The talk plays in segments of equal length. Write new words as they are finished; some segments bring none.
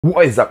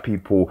What is up,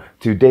 people?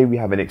 Today we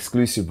have an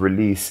exclusive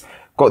release.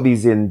 Got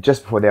these in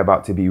just before they're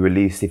about to be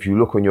released. If you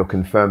look on your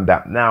confirmed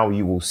app now,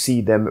 you will see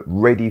them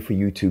ready for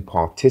you to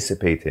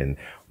participate in.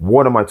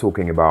 What am I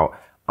talking about?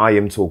 I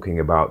am talking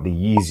about the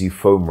Yeezy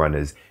Foam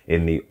Runners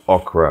in the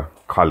Ochre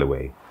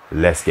colorway.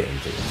 Let's get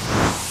into it.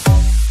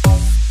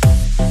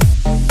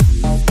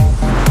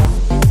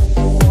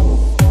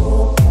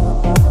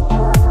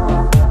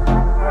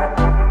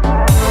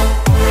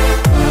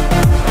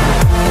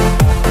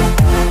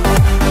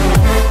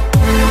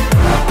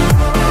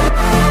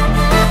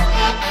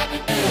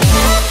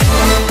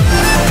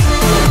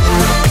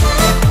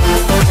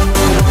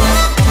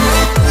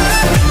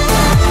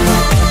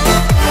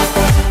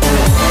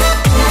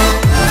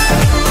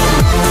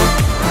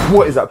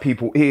 What is up,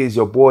 people? It is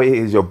your boy, it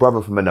is your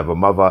brother from another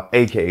mother,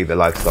 aka the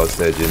Lifestyle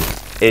Surgeon,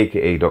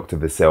 aka Dr.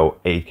 Vassell,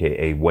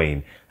 aka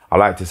Wayne. I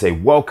like to say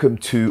welcome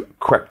to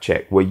Crep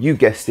Check, where you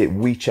guessed it,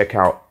 we check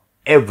out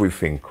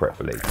everything crep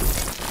related.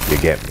 You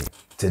get me?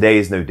 Today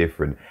is no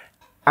different.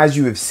 As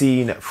you have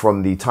seen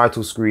from the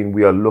title screen,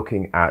 we are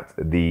looking at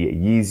the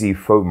Yeezy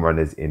Foam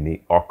Runners in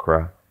the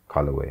Ochre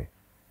colorway.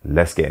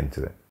 Let's get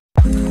into it.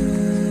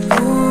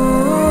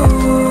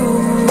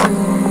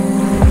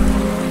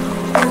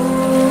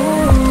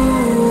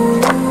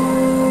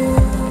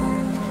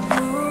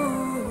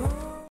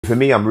 For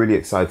me, I'm really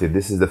excited.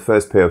 This is the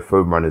first pair of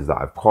foam runners that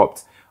I've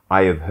copped.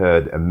 I have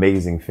heard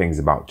amazing things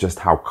about just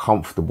how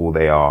comfortable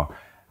they are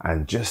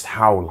and just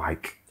how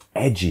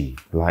edgy.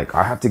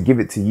 I have to give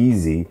it to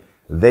Yeezy.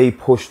 They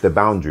push the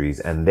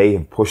boundaries, and they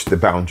have pushed the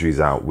boundaries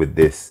out with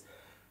this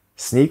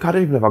sneaker. I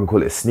don't even know if I can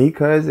call it a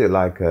sneaker. Is it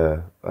like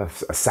a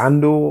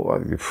sandal?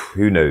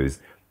 Who knows?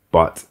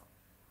 But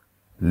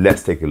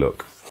let's take a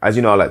look. As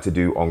you know, I like to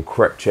do on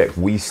Crep Check,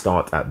 we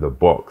start at the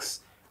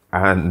box.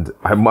 And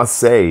I must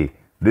say,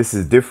 this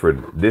is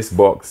different. This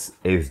box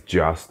is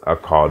just a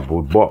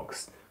cardboard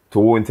box.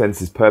 To all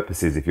intents and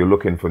purposes, if you're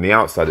looking from the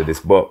outside of this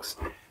box,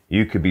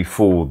 you could be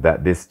fooled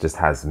that this just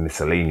has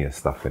miscellaneous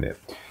stuff in it.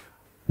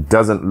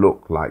 Doesn't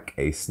look like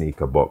a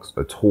sneaker box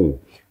at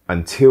all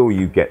until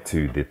you get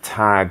to the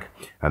tag,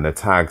 and the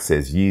tag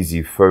says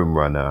Yeezy Foam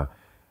Runner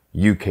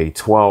UK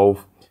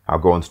 12. I'll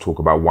go on to talk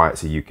about why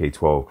it's a UK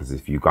 12, because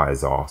if you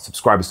guys are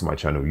subscribers to my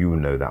channel, you will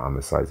know that I'm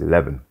a size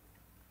 11.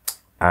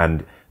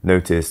 And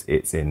notice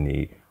it's in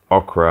the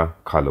Ochre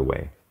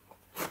colorway.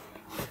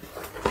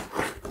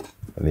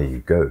 And there you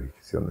go. You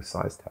can see on the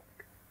size tag.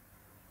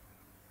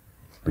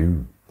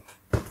 Boom.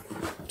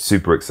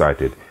 Super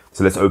excited.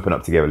 So let's open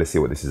up together. Let's see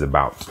what this is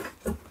about.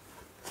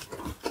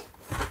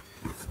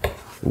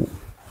 Ooh.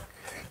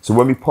 So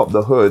when we pop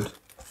the hood,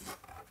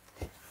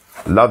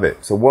 love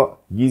it. So what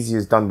Yeezy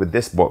has done with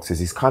this box is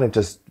he's kind of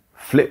just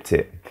flipped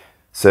it.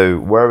 So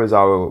whereas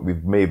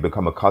we've may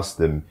become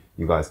accustomed,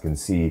 you guys can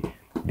see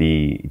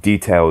the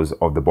details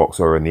of the box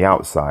are on the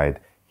outside.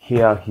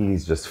 Here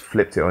he's just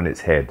flipped it on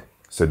its head,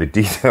 so the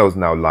details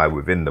now lie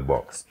within the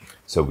box.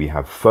 So we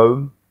have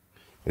foam,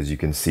 as you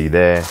can see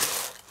there,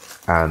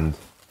 and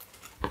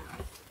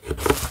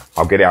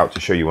I'll get it out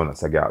to show you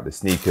once I get out the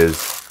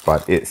sneakers,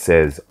 but it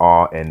says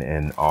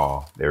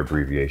RNNR, their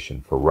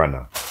abbreviation for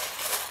runner.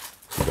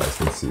 You guys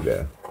can see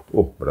there.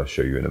 Oh, but I'll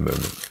show you in a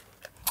moment.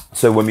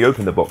 So when we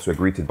open the box, we're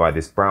greeted by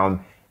this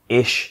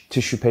brown-ish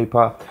tissue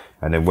paper,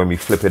 and then when we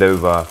flip it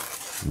over,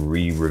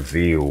 we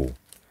reveal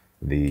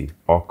the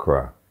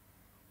Ochre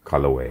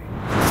colorway.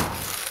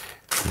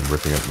 I'm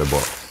ripping up the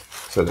box.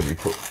 So let me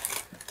put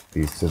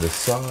these to the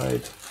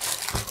side.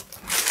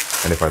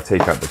 And if I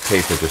take out the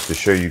paper just to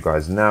show you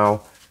guys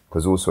now,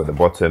 because also at the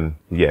bottom,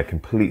 yeah,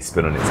 complete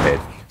spin on its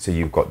head. So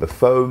you've got the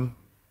foam,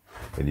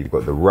 and you've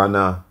got the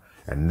runner,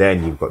 and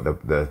then you've got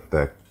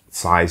the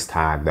size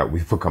tag that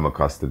we've become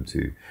accustomed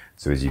to.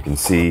 So as you can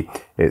see,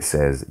 it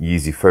says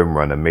Yeezy Foam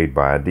Runner made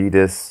by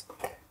Adidas.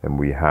 And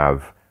we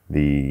have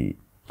the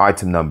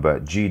item number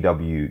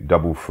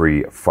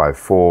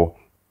GW3354,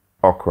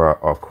 Ochre,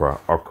 Ochre,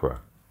 Ochre.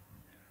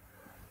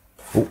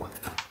 Ooh.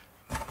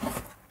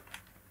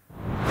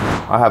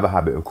 I have a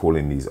habit of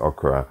calling these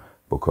Ochre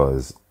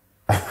because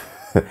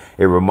it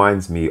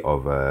reminds me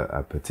of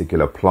a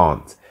particular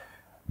plant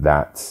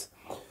that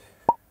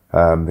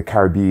the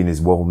Caribbean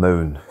is well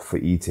known for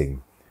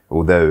eating,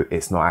 although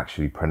it's not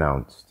actually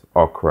pronounced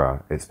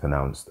Ochre, it's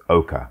pronounced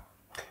Ochre.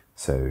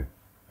 So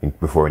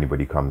before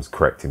anybody comes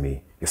correcting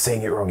me, you're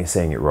saying it wrong, you're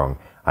saying it wrong.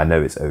 I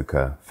know it's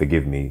Ochre,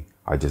 forgive me.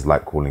 I just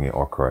like calling it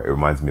Ochre. It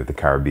reminds me of the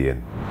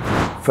Caribbean.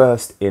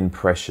 First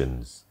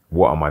impressions.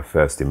 What are my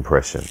first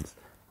impressions?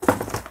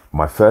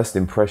 My first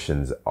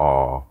impressions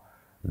are,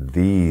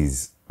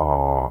 these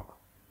are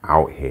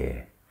out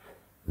here.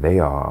 They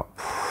are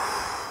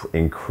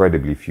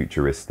incredibly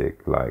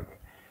futuristic.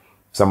 Like,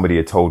 somebody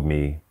had told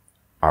me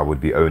I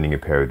would be owning a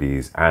pair of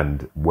these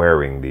and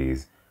wearing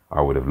these,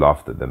 I would have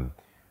laughed at them.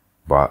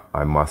 But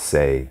I must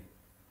say,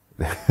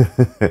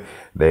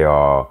 they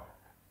are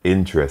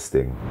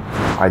interesting.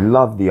 I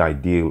love the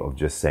ideal of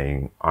just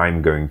saying,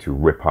 I'm going to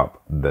rip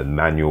up the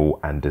manual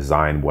and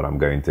design what I'm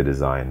going to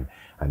design.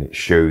 And it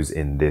shows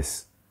in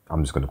this,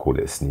 I'm just going to call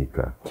it a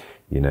sneaker.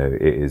 You know,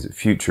 it is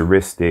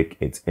futuristic,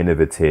 it's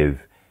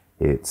innovative,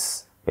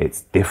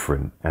 it's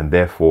different, and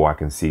therefore I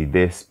can see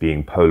this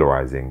being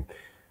polarizing.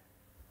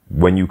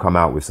 When you come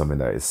out with something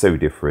that is so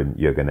different,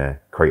 you're gonna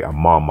create a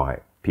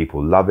Marmite.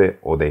 People love it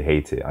or they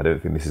hate it. I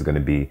don't think this is gonna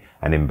be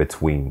an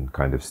in-between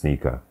kind of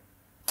sneaker.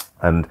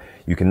 And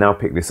you can now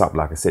pick this up,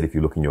 like I said, if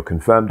you look in your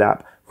confirmed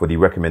app, for the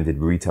recommended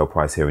retail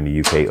price here in the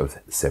UK of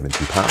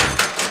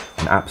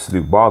 £70. An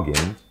absolute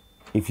bargain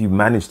if you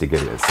manage to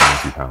get it at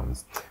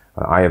 £70.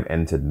 I have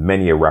entered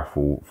many a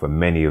raffle for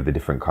many of the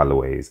different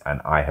colorways,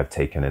 and I have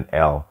taken an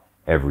L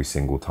every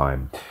single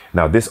time.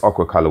 Now, this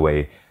Ochre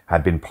colorway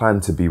had been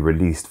planned to be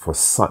released for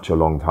such a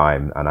long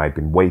time, and I've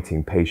been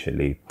waiting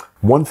patiently.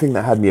 One thing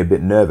that had me a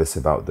bit nervous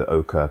about the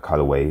Ochre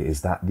colorway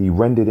is that the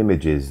rendered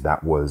images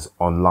that was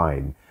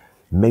online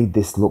made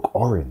this look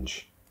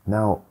orange.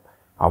 Now,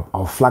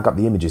 I'll flag up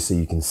the images so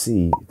you can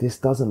see this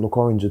doesn't look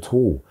orange at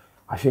all.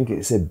 I think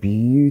it's a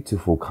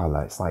beautiful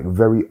color. It's like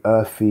very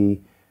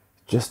earthy,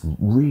 just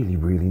really,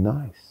 really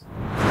nice.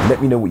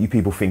 Let me know what you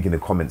people think in the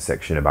comment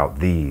section about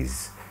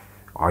these.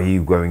 Are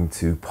you going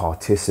to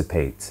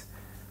participate?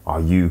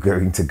 Are you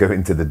going to go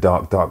into the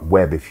dark, dark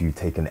web if you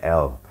take an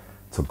L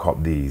to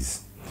cop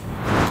these?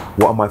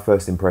 What are my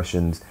first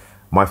impressions?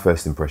 My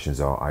first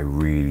impressions are I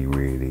really,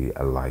 really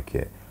like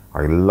it.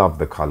 I love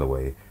the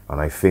colorway,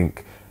 and I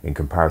think in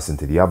comparison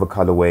to the other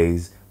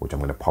colorways, which I'm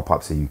going to pop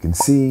up so you can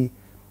see,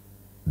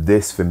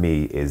 this for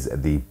me is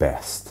the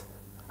best.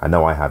 I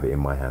know I have it in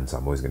my hand, so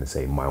I'm always going to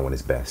say my one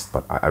is best,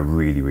 but I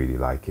really, really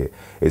like it.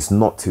 It's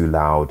not too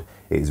loud.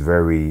 It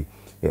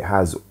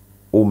has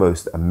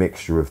almost a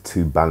mixture of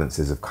two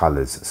balances of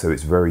colors. So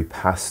it's very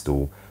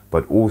pastel,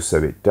 but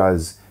also it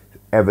does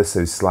ever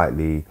so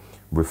slightly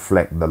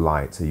reflect the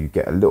light. So you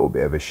get a little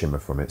bit of a shimmer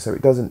from it. So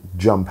it doesn't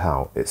jump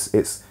out.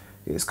 It's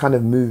kind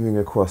of moving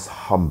across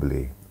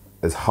humbly,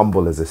 as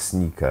humble as a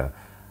sneaker,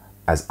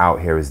 as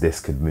out here as this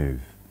could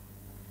move.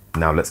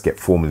 Now let's get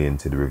formally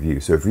into the review.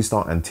 So if we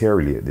start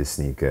anteriorly at this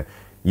sneaker,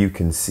 you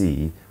can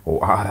see, or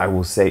what I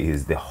will say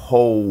is the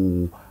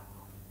whole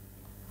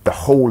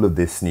of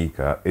this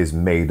sneaker is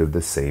made of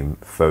the same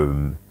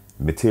foam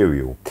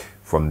material,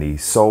 from the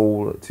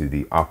sole to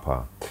the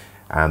upper.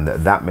 And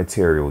that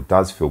material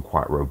does feel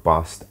quite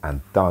robust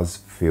and does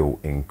feel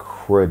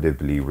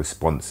incredibly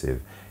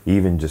responsive.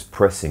 Even just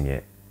pressing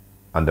it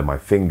under my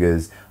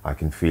fingers, I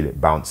can feel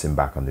it bouncing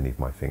back underneath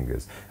my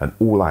fingers. And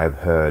all I have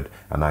heard,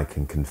 and I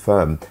can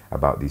confirm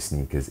about these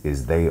sneakers,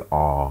 is they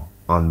are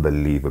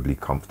unbelievably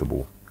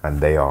comfortable. And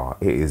they are.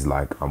 It is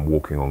like I'm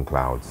walking on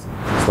clouds.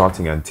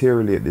 Starting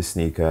anteriorly at this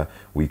sneaker,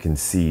 we can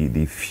see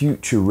the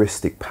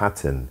futuristic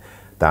pattern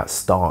that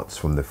starts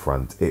from the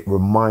front. It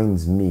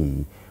reminds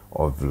me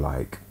of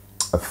like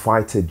a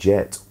fighter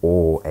jet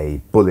or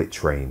a bullet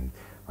train.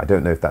 I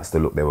don't know if that's the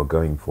look they were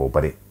going for,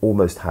 but it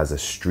almost has a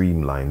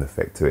streamlined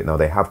effect to it. Now,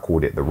 they have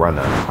called it the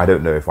Runner. I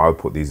don't know if I would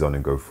put these on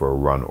and go for a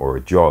run or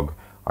a jog.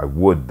 I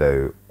would,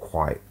 though,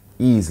 quite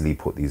easily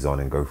put these on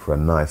and go for a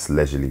nice,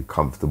 leisurely,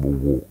 comfortable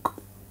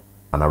walk.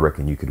 And I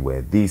reckon you could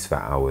wear these for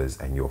hours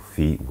and your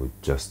feet would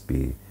just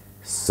be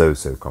so,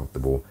 so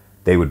comfortable.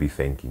 They would be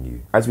thanking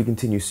you. As we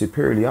continue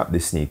superiorly up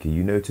this sneaker,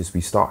 you notice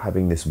we start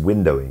having this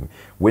windowing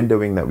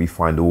that we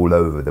find all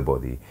over the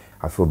body.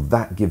 I feel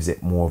that gives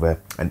it more of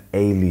an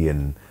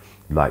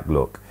alien-like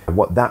look. And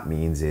what that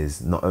means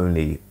is not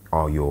only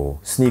are your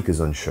sneakers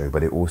on show,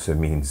 but it also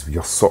means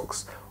your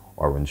socks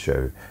are on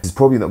show. It's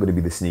probably not going to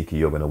be the sneaker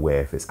you're going to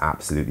wear if it's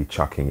absolutely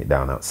chucking it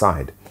down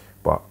outside.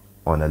 But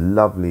on a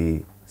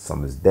lovely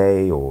summer's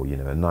day, or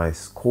a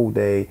nice cool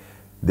day,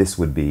 this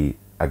would be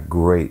a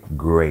great,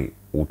 great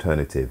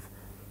alternative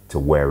to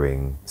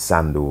wearing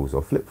sandals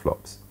or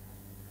flip-flops.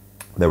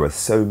 There are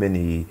so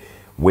many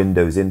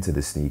windows into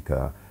the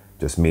sneaker,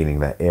 just meaning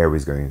that air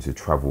is going to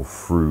travel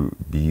through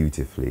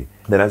beautifully.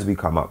 Then as we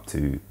come up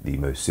to the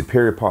most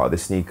superior part of the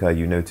sneaker,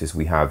 you notice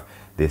we have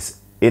this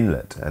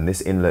inlet, and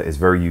this inlet is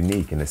very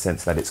unique in the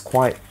sense that it's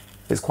quite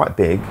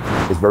big.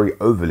 It's very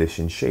ovalish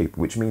in shape,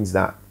 which means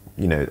that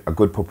a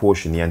good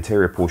proportion, the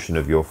anterior portion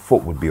of your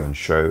foot would be on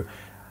show,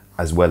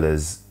 as well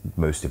as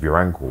most of your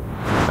ankle.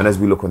 And as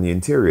we look on the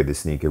interior of the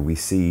sneaker, we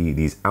see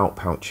these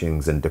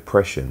outpouchings and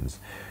depressions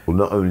will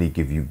not only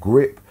give you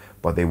grip,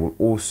 but they will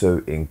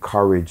also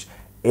encourage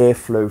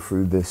airflow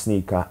through the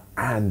sneaker,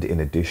 and in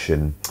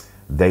addition,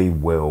 they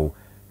will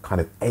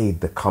kind of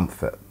aid the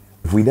comfort.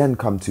 If we then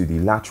come to the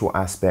lateral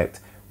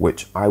aspect,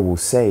 which I will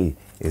say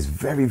is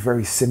very,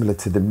 very similar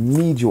to the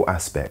medial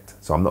aspect,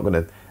 so I'm not going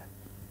to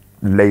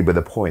labor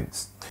the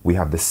points. We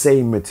have the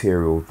same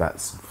material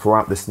that's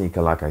throughout the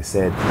sneaker, like I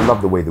said. I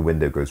love the way the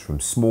window goes from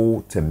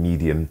small to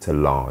medium to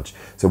large.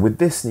 So with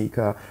this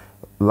sneaker,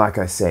 like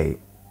I say,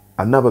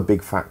 another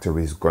big factor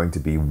is going to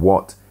be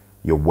what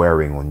you're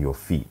wearing on your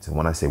feet. And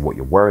when I say what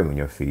you're wearing on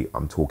your feet,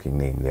 I'm talking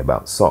namely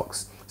about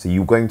socks. So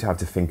you're going to have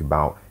to think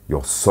about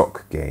your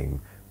sock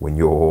game when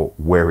you're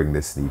wearing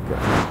this sneaker.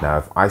 Now,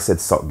 if I said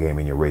sock game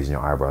and you're raising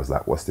your eyebrows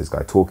like, what's this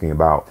guy talking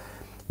about?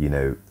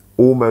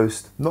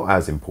 Almost not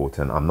as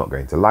important, I'm not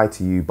going to lie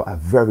to you, but a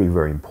very,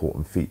 very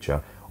important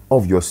feature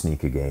of your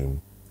sneaker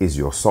game is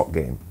your sock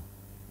game.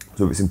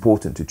 So it's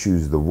important to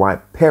choose the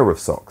right pair of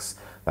socks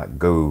that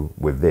go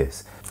with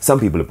this. Some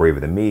people are braver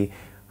than me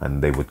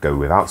and they would go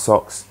without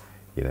socks.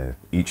 You know,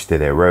 each to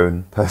their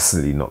own.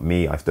 Personally, not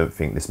me. I don't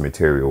think this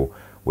material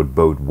would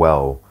bode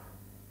well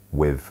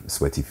with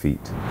sweaty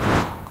feet.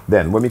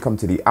 Then when we come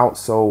to the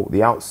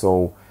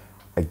outsole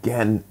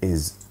again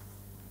is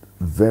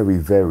very,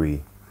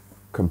 very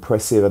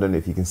compressive. I don't know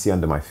if you can see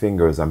under my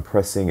finger as I'm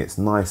pressing. It's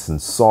nice and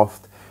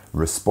soft,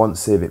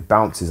 responsive. It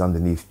bounces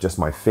underneath just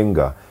my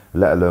finger,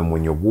 let alone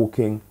when you're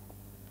walking.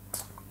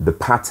 The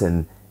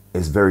pattern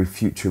is very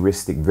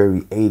futuristic,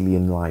 very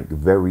alien-like,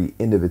 very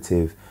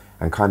innovative,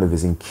 and kind of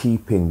is in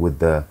keeping with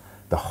the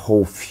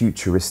whole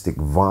futuristic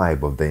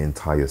vibe of the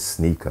entire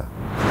sneaker.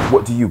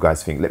 What do you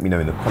guys think? Let me know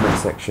in the comment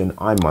section.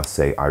 I must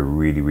say I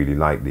really, really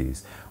like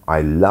these.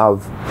 I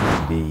love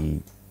the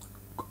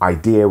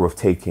idea of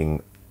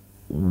taking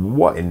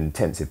what in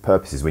intensive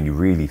purposes, when you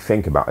really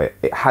think about it,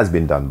 it has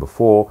been done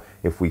before.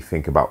 If we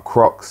think about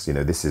Crocs, you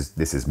know, this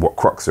is what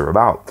Crocs are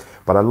about.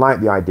 But I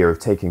like the idea of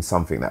taking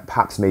something that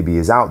perhaps maybe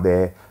is out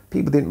there,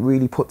 people didn't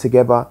really put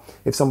together.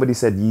 If somebody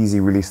said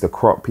Yeezy released a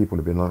Croc, people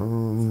would have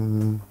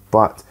been like,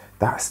 but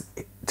that's,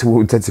 to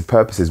all intensive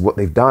purposes, what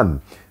they've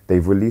done.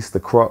 They've released the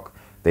Croc.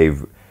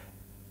 They've,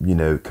 you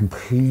know,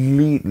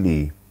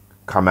 completely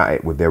come at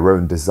it with their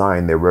own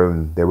design, their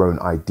own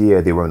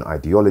idea, their own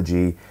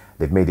ideology.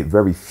 They've made it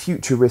very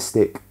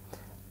futuristic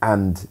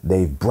and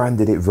they've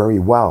branded it very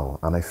well.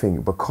 And I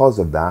think because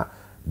of that,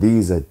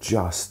 these are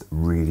just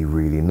really,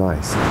 really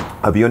nice.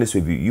 I'll be honest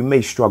with you, you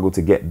may struggle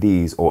to get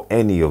these or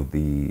any of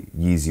the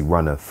Yeezy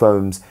Runner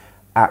foams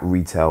at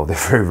retail. They're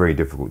very, very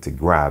difficult to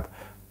grab,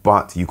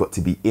 but you've got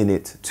to be in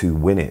it to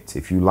win it.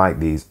 If you like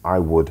these, I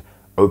would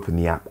open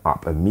the app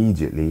up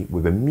immediately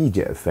with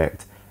immediate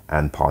effect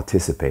and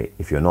participate.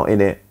 If you're not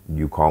in it,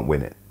 you can't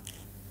win it.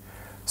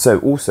 So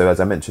also,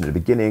 as I mentioned at the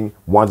beginning,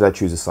 why did I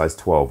choose a size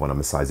 12 when I'm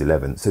a size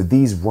 11? So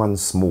these run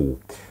small.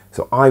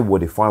 So I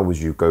would, if I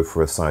was you, go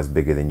for a size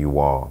bigger than you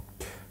are,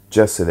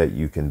 just so that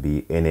you can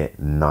be in it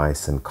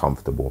nice and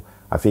comfortable.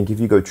 I think if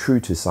you go true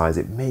to size,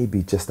 it may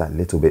be just that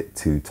little bit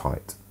too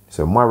tight.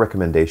 So my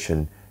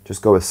recommendation,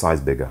 just go a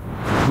size bigger.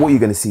 What you're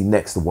going to see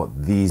next are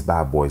what these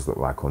bad boys look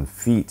like on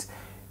feet.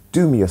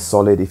 Do me a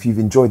solid. If you've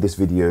enjoyed this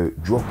video,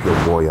 drop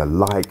your boy a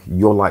like.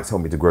 Your likes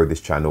help me to grow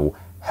this channel,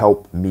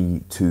 help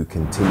me to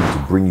continue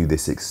to bring you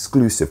this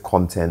exclusive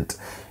content.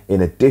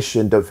 In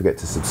addition, don't forget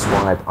to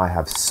subscribe. I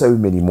have so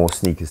many more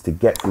sneakers to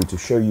get through to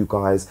show you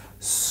guys,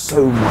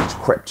 so much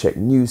Crep Check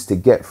news to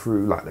get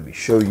through. Like, let me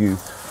show you.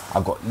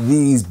 I've got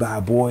these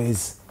bad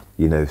boys,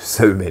 you know,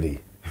 so many.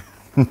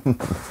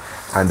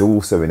 And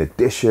also in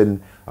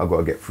addition, I've got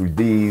to get through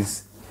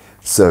these.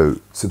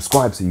 So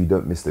subscribe so you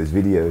don't miss those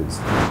videos.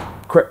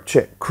 Crep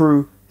Check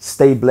crew,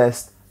 stay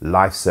blessed.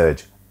 Life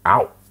Surge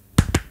out.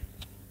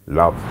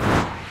 Love.